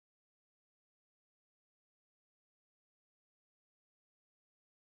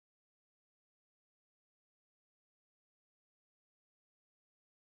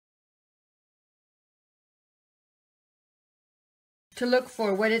to look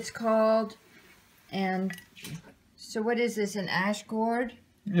for what it's called. And so what is this, an ash gourd?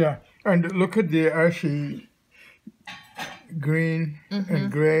 Yeah, and look at the ashy green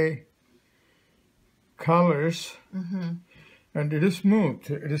and gray colors. And it is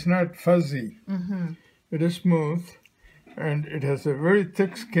smooth. It is not fuzzy. It is smooth, and it has a very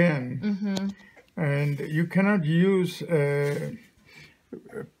thick skin. And you cannot use a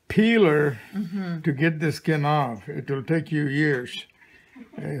peeler to get the skin off. It will take you years.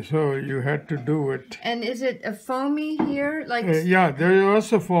 So you had to do it. And is it a foamy here? Like yeah, there is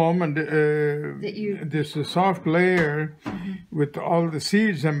also foam, and there's a soft layer with all the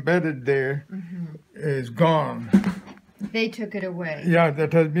seeds embedded there is gone. They took it away. Yeah,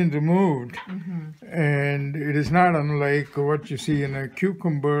 that has been removed. And it is not unlike what you see in a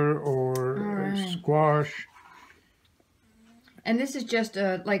cucumber or a squash. And this is just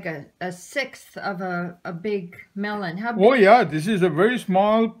like a sixth of a big melon. How big? Oh yeah, this is a very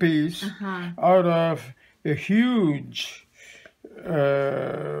small piece out of a huge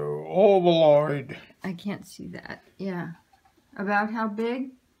ovaloid. I can't see that. Yeah. About how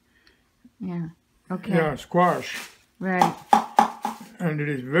big? Yeah. Okay. Yeah, squash. Right. And it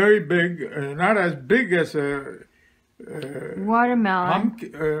is very big, not as big as a watermelon.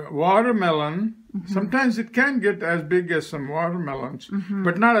 Watermelon. Sometimes it can get as big as some watermelons,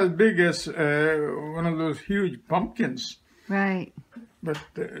 but not as big as one of those huge pumpkins. Right. But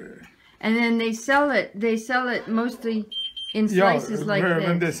and then they sell it. They sell it mostly in slices like this.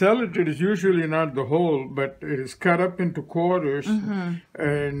 When they sell it, it is usually not the whole, but it is cut up into quarters.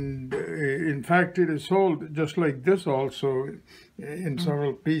 And in fact, it is sold just like this also in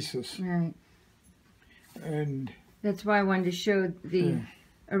several pieces. Right. And that's why I wanted to show the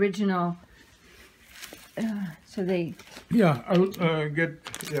original. So they. Yeah, I'll get.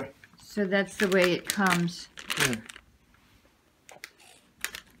 Yeah. So that's the way it comes. Yeah.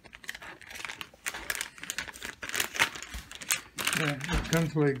 Yeah, it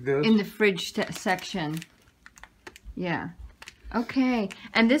comes like this. In the fridge section. Yeah. Okay.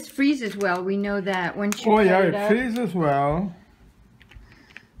 And this freezes well. We know that once you cut it up. It freezes well.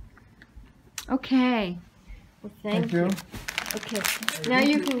 Okay. Well, thank you. Okay. Now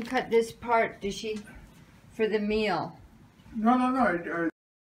you can cut this part, for the meal. No.